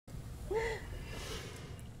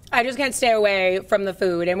I just can't stay away from the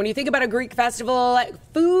food. And when you think about a Greek festival,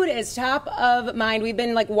 food is top of mind. We've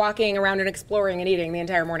been like walking around and exploring and eating the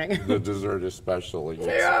entire morning. The dessert especially. It's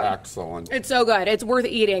excellent. It's so good. It's worth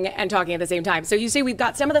eating and talking at the same time. So you see we've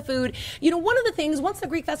got some of the food. You know, one of the things, once the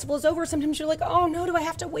Greek festival is over, sometimes you're like, oh no, do I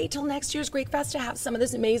have to wait till next year's Greek Fest to have some of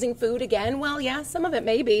this amazing food again? Well, yeah, some of it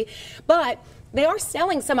maybe. But they are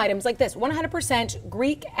selling some items like this, 100%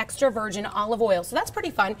 Greek extra virgin olive oil. So that's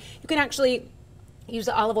pretty fun. You can actually use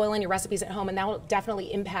the olive oil in your recipes at home, and that will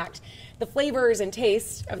definitely impact the flavors and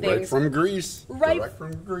taste of things. Right from Greece. Direct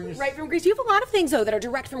from Greece. Right from Greece. You have a lot of things, though, that are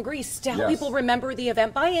direct from Greece to help people remember the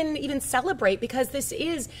event, buy in, even celebrate, because this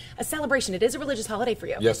is a celebration. It is a religious holiday for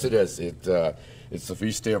you. Yes, it is. It's the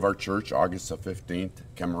feast day of our church, August the 15th,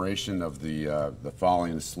 commemoration of the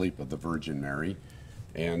falling asleep of the Virgin Mary.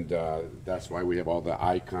 And that's why we have all the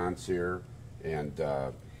icons here. And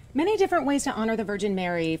many different ways to honor the Virgin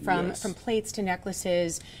Mary, from plates to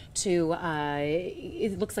necklaces to,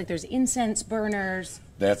 it looks like there's incense burners.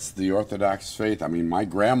 That's the Orthodox faith. I mean, my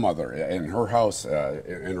grandmother, in her house,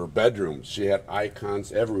 in her bedroom, she had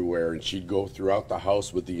icons everywhere, and she'd go throughout the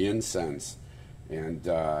house with the incense. And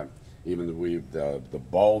even the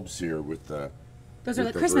bulbs here with the... Those are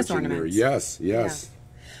the Christmas Virgin ornaments. Mary. Yes, yes. Yeah.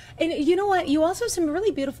 And you know what? You also have some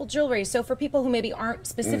really beautiful jewelry. So for people who maybe aren't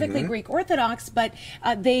specifically Greek Orthodox, but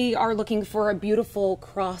they are looking for a beautiful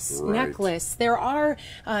cross necklace.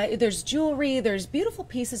 There's jewelry, there's beautiful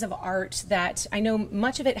pieces of art that I know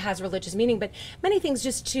much of it has religious meaning, but many things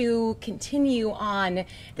just to continue on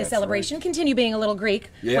the celebration, continue being a little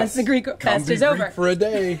Greek once the Greek Fest is over. Greek for a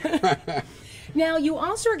day. Now, you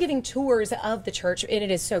also are giving tours of the church, and it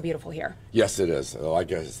is so beautiful here. Yes, it is.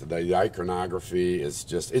 Like I said, the iconography is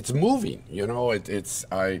just, it's moving. You know,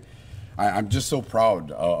 I'm just so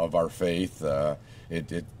proud of our faith.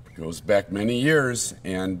 It goes back many years,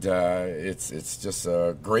 and it's just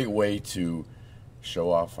a great way to show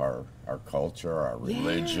off our culture, our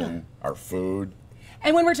religion, our food.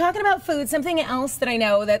 And when we're talking about food, something else that I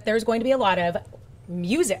know that there's going to be a lot of,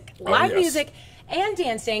 music, live music and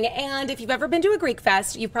dancing. And if you've ever been to a Greek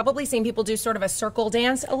Fest, you've probably seen people do sort of a circle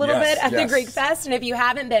dance a little bit at the Greek Fest. And if you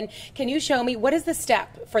haven't been, can you show me, what is the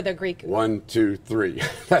step for the Greek? 1, 2, 3.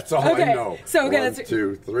 That's all I know. So, 1,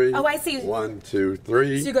 2, 3. Oh, I see. 1, 2,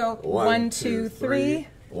 3. So you go 1, 2, 3.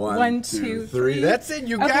 1, 2, 3. That's it.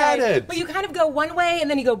 You got it. But you kind of go one way and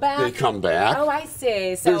then you go back. They come back. Oh, I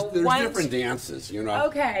see. So there's different dances, you know.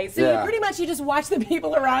 Okay. So you pretty much, you just watch the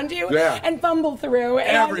people around you and fumble through.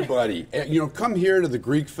 Everybody. You know, come here to the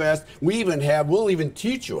Greek Fest. We'll even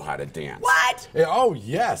teach you how to dance. What? Oh,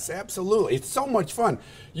 yes, absolutely. It's so much fun.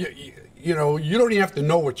 You know, you don't even have to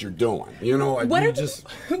know what you're doing. You know, what are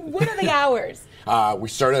the hours? We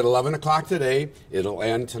start at 11 o'clock today. It'll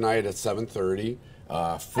end tonight at 7:30.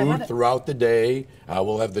 Food throughout the day.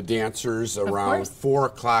 We'll have the dancers around 4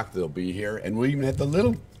 o'clock. They'll be here, and we even have the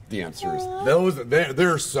little dancers.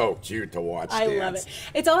 They're so cute to watch. I love it.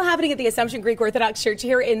 It's all happening at the Assumption Greek Orthodox Church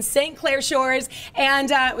here in St. Clair Shores,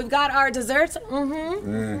 and we've got our desserts.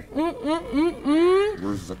 Where's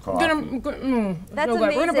the coffee? That's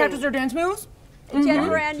amazing. We're gonna practice our dance moves.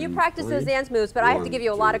 Jennifer Ann, you practice those dance moves, but I have to give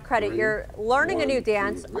you a lot of credit. You're learning a new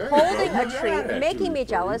dance, holding a treat, making me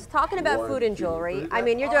jealous, talking about food and jewelry. I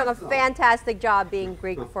mean, you're doing a fantastic job being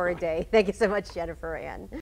Greek for a day. Thank you so much, Jennifer Ann.